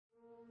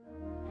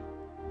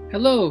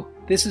Hello,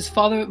 this is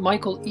Father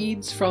Michael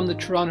Eads from the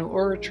Toronto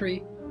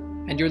Oratory,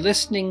 and you're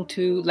listening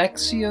to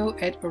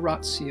Lectio et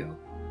Oratio,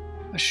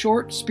 a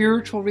short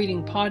spiritual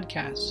reading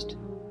podcast,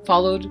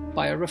 followed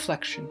by a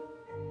reflection.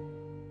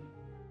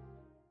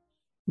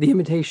 The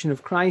Imitation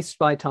of Christ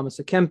by Thomas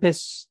à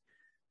Kempis,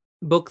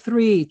 Book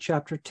 3,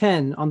 Chapter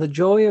 10, on the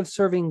joy of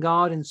serving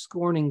God and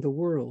scorning the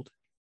world.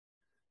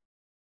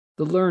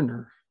 The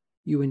learner,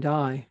 you and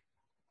I.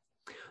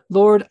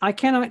 Lord, I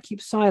cannot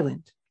keep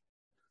silent.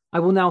 I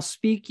will now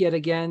speak yet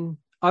again,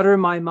 utter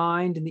my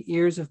mind in the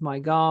ears of my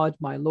God,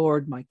 my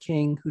Lord, my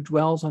King, who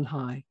dwells on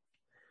high.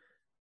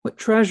 What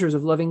treasures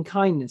of loving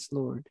kindness,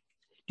 Lord,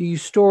 do you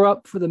store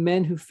up for the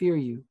men who fear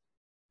you?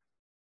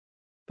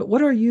 But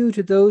what are you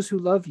to those who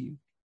love you,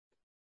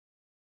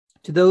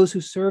 to those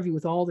who serve you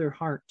with all their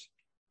heart?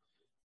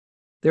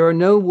 There are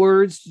no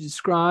words to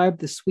describe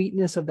the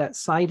sweetness of that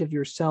sight of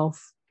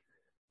yourself,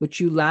 which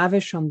you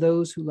lavish on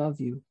those who love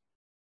you.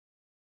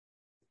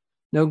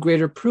 No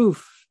greater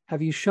proof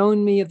have you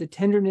shown me of the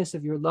tenderness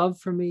of your love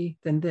for me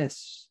than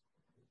this,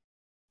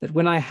 that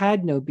when I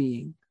had no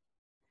being,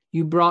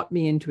 you brought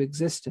me into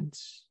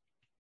existence,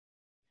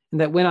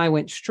 and that when I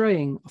went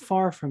straying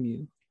afar from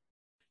you,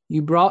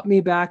 you brought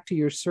me back to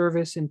your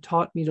service and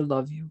taught me to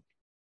love you.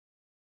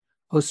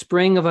 O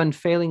spring of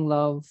unfailing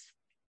love,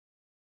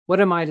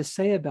 what am I to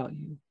say about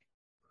you?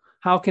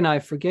 How can I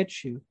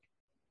forget you,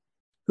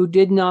 who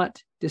did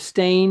not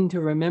disdain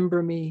to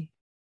remember me,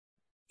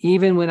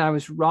 even when I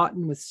was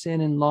rotten with sin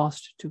and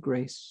lost to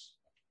grace?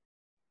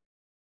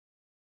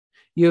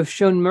 You have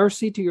shown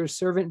mercy to your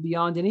servant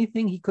beyond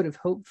anything he could have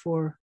hoped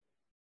for,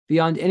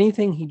 beyond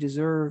anything he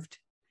deserved.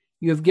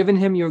 You have given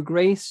him your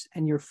grace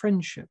and your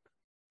friendship.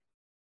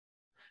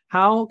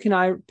 How can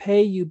I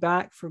pay you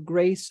back for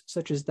grace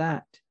such as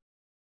that?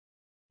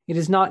 It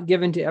is not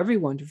given to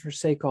everyone to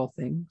forsake all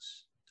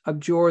things,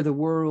 abjure the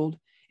world,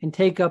 and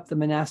take up the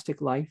monastic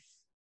life.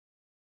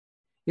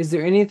 Is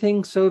there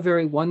anything so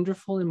very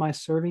wonderful in my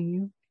serving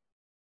you?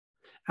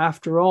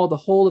 After all, the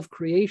whole of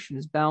creation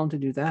is bound to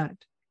do that.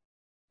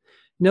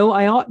 No,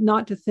 I ought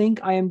not to think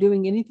I am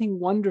doing anything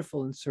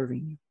wonderful in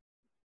serving you.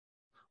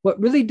 What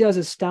really does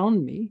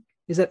astound me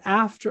is that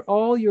after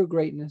all your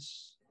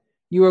greatness,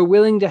 you are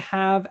willing to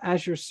have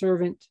as your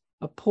servant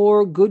a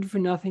poor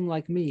good-for-nothing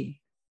like me,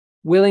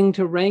 willing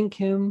to rank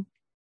him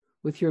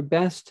with your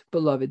best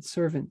beloved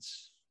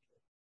servants.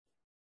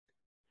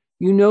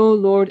 You know,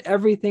 Lord,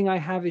 everything I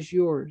have is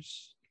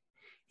yours,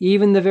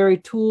 even the very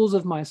tools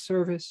of my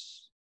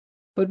service.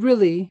 But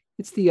really,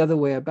 it's the other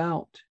way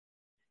about.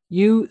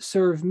 You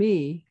serve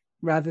me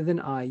rather than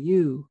I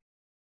you.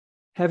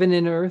 Heaven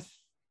and earth,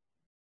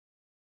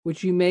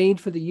 which you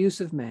made for the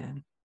use of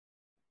man,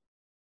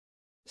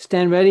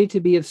 stand ready to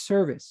be of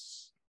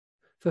service,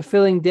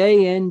 fulfilling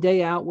day in,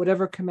 day out,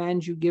 whatever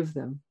commands you give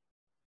them.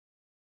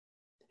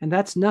 And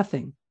that's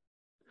nothing.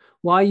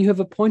 Why, you have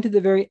appointed the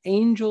very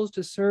angels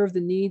to serve the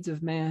needs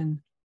of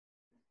man.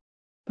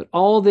 But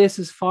all this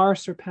is far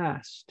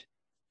surpassed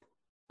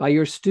by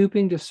your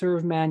stooping to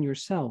serve man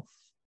yourself,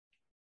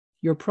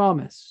 your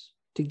promise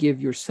to give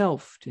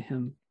yourself to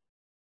him.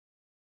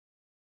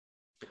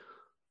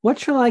 What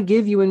shall I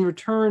give you in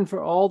return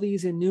for all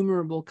these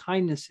innumerable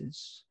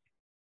kindnesses?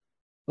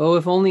 Oh,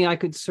 if only I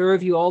could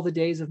serve you all the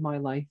days of my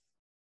life.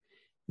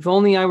 If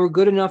only I were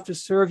good enough to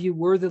serve you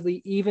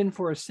worthily even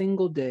for a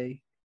single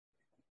day.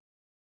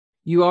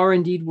 You are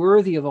indeed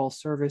worthy of all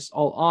service,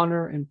 all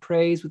honor and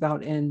praise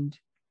without end.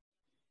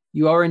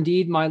 You are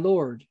indeed my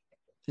Lord,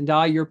 and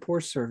I your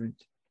poor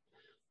servant,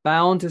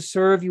 bound to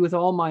serve you with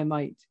all my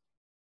might.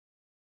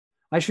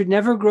 I should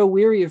never grow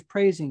weary of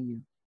praising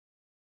you.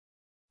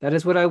 That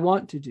is what I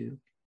want to do.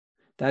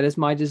 That is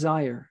my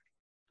desire.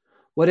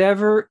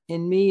 Whatever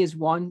in me is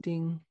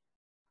wanting,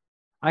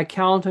 I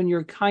count on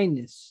your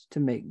kindness to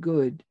make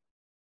good.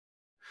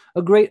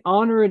 A great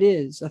honor it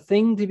is, a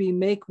thing to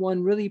make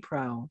one really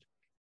proud,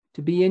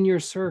 to be in your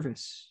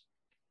service,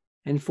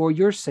 and for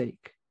your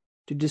sake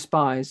to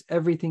despise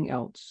everything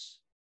else.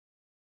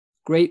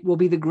 Great will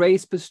be the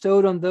grace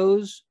bestowed on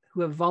those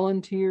who have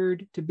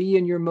volunteered to be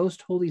in your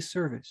most holy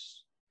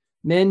service,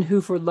 men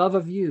who for love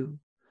of you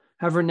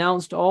have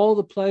renounced all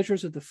the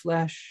pleasures of the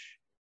flesh,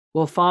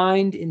 will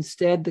find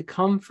instead the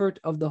comfort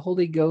of the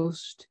Holy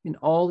Ghost in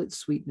all its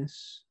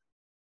sweetness.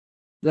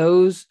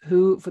 Those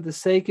who, for the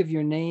sake of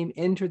your name,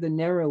 enter the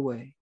narrow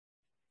way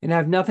and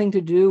have nothing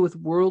to do with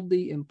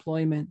worldly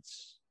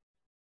employments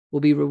will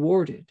be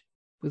rewarded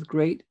with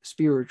great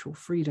spiritual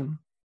freedom.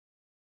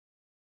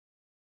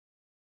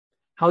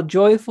 How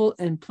joyful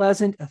and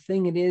pleasant a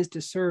thing it is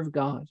to serve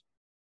God.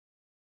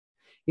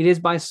 It is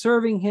by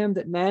serving him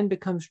that man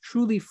becomes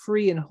truly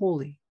free and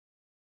holy.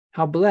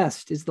 How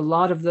blessed is the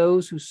lot of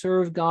those who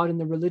serve God in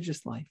the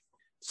religious life.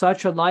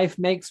 Such a life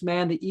makes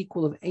man the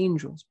equal of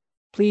angels,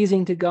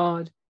 pleasing to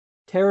God,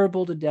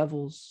 terrible to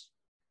devils,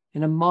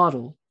 and a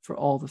model for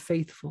all the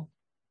faithful.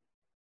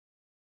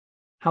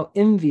 How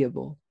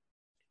enviable,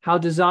 how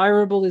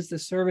desirable is the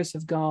service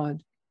of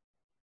God.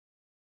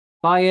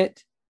 By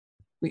it,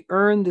 we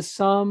earn the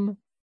sum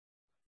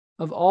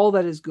of all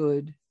that is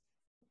good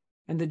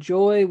and the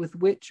joy with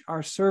which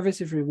our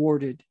service is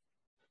rewarded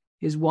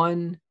is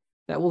one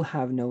that will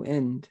have no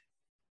end.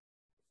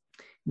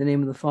 In the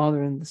name of the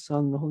Father, and the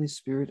Son, and the Holy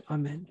Spirit.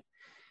 Amen.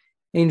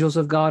 Angels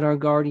of God, our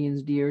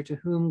guardians dear, to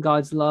whom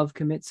God's love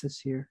commits us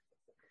here,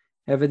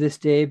 ever this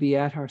day be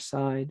at our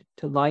side,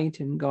 to light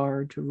and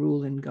guard, to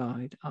rule and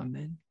guide.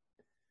 Amen.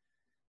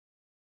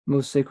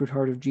 Most Sacred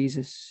Heart of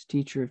Jesus,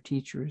 teacher of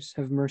teachers,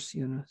 have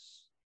mercy on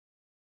us.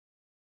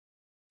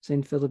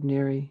 Saint Philip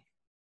Neri,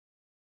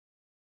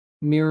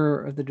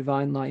 mirror of the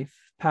divine life,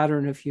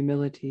 pattern of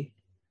humility,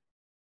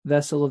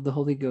 vessel of the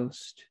Holy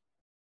Ghost,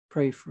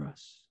 pray for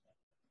us.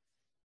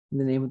 In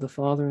the name of the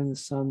Father, and the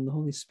Son, and the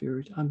Holy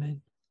Spirit.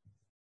 Amen.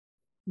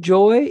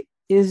 Joy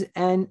is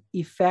an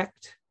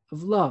effect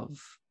of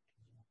love.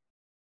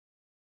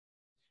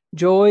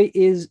 Joy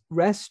is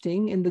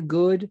resting in the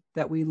good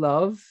that we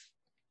love,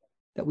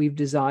 that we've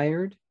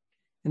desired,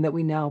 and that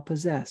we now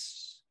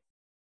possess.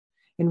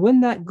 And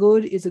when that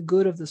good is a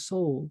good of the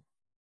soul,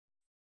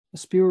 a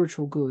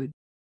spiritual good,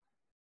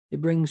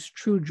 it brings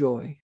true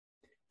joy.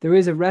 There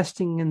is a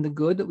resting in the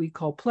good that we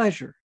call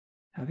pleasure,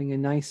 having a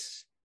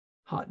nice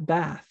hot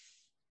bath,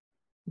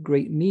 a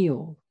great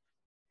meal,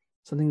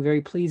 something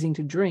very pleasing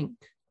to drink.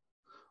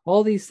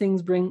 All these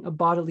things bring a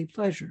bodily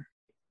pleasure,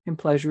 and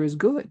pleasure is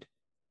good.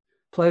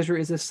 Pleasure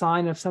is a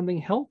sign of something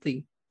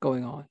healthy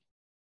going on.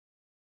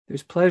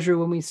 There's pleasure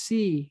when we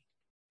see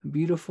a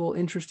beautiful,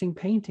 interesting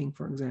painting,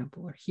 for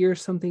example, or hear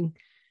something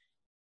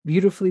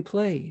beautifully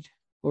played,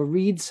 or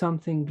read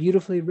something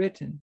beautifully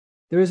written.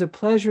 There is a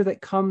pleasure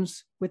that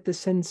comes with the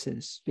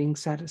senses being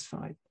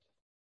satisfied.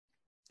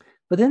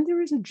 But then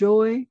there is a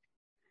joy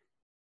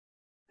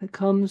that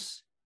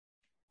comes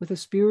with a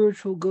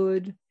spiritual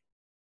good,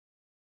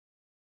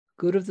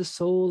 good of the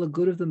soul, a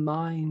good of the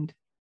mind.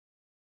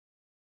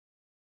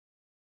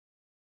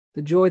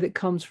 The joy that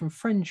comes from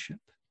friendship.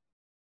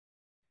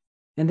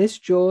 And this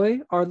joy,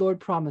 our Lord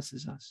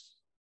promises us.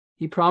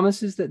 He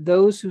promises that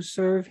those who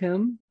serve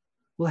him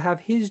will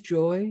have his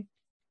joy,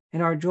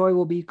 and our joy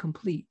will be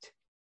complete.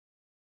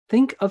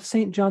 Think of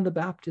St. John the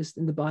Baptist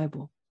in the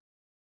Bible.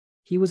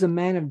 He was a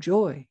man of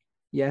joy.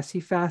 Yes, he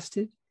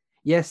fasted.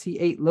 Yes, he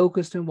ate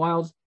locust and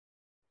wild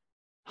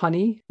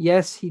honey.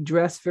 Yes, he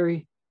dressed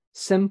very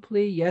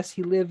simply. Yes,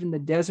 he lived in the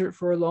desert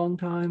for a long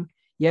time.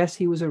 Yes,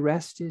 he was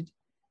arrested.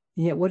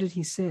 And yet, what did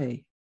he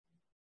say?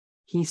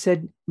 He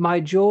said, my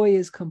joy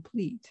is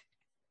complete.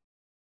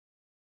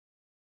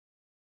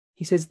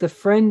 He says, the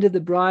friend of the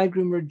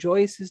bridegroom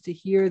rejoices to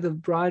hear the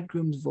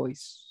bridegroom's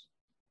voice.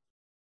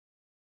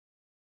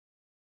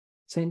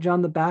 St.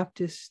 John the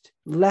Baptist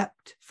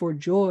leapt for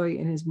joy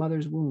in his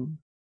mother's womb.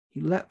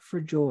 He leapt for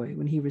joy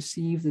when he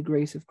received the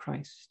grace of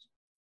Christ,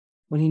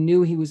 when he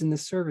knew he was in the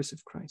service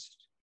of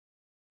Christ.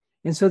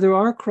 And so there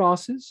are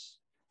crosses,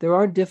 there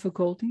are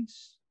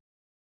difficulties,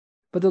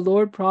 but the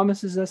Lord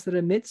promises us that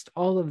amidst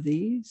all of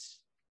these,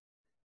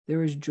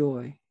 there is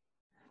joy.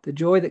 The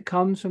joy that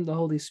comes from the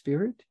Holy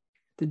Spirit,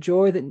 the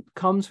joy that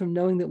comes from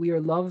knowing that we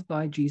are loved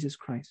by Jesus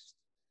Christ,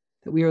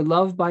 that we are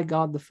loved by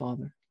God the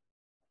Father,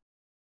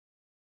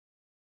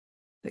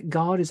 that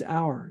God is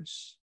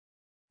ours,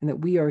 and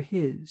that we are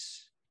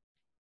his,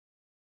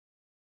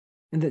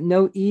 and that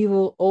no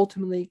evil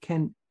ultimately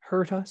can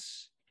hurt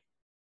us,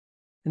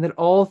 and that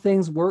all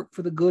things work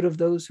for the good of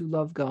those who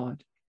love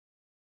God.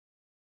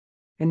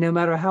 And no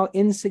matter how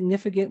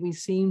insignificant we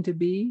seem to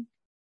be,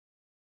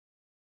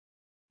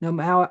 no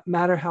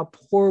matter how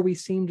poor we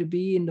seem to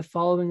be in the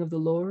following of the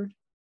Lord,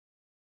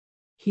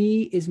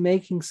 he is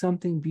making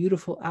something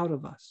beautiful out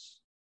of us.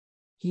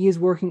 He is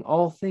working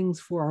all things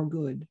for our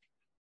good.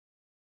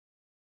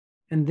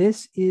 And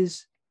this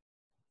is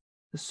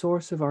the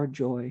source of our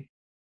joy,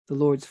 the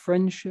Lord's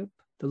friendship,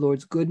 the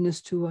Lord's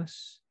goodness to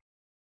us,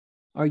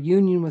 our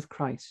union with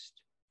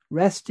Christ,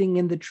 resting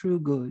in the true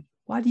good.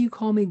 Why do you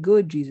call me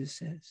good, Jesus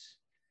says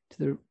to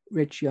the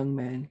rich young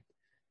man.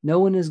 No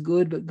one is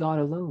good but God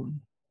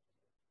alone.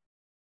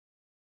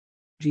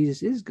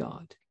 Jesus is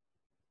God.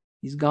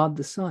 He's God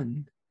the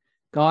Son.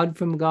 God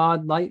from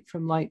God, light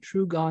from light,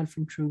 true God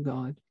from true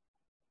God.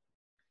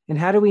 And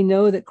how do we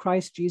know that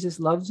Christ Jesus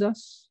loves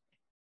us?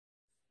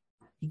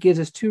 He gives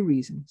us two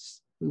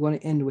reasons we want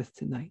to end with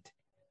tonight.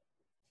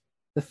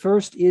 The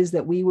first is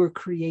that we were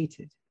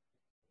created.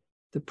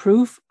 The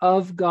proof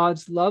of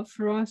God's love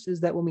for us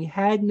is that when we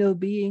had no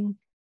being,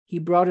 he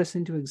brought us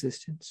into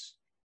existence.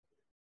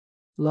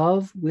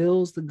 Love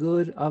wills the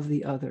good of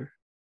the other.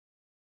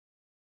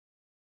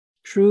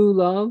 True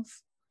love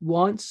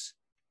wants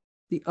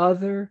the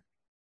other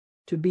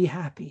to be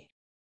happy.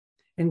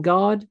 And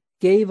God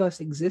gave us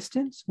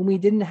existence when we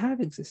didn't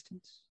have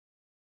existence.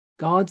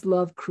 God's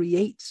love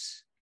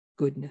creates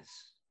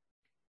goodness.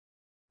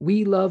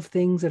 We love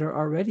things that are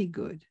already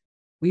good.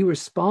 We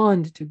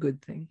respond to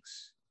good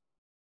things.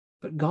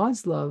 But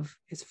God's love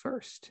is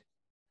first.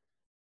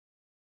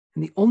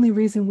 And the only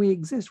reason we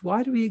exist,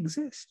 why do we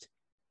exist?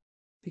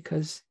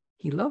 Because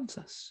he loves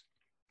us.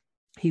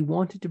 He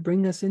wanted to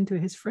bring us into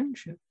his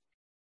friendship.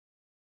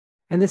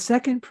 And the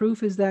second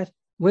proof is that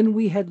when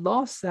we had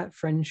lost that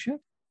friendship,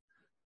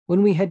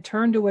 when we had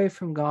turned away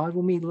from God,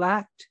 when we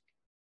lacked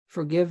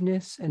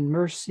forgiveness and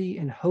mercy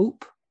and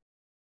hope.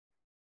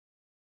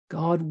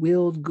 God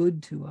willed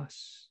good to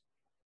us.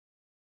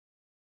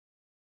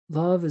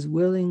 Love is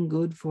willing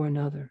good for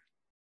another.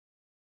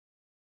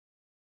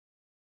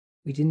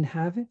 We didn't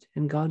have it,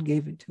 and God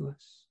gave it to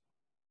us.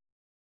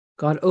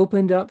 God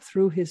opened up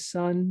through his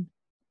Son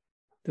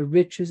the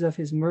riches of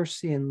his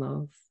mercy and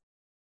love.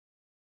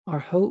 Our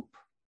hope,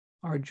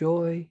 our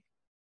joy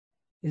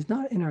is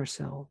not in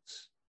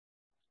ourselves.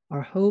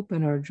 Our hope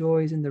and our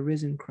joy is in the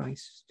risen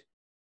Christ,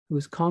 who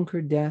has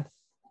conquered death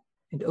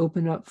and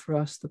opened up for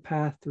us the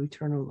path to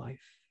eternal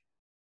life,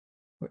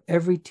 where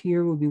every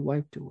tear will be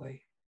wiped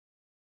away.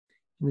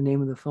 In the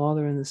name of the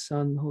Father, and the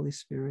Son, and the Holy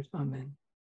Spirit, amen.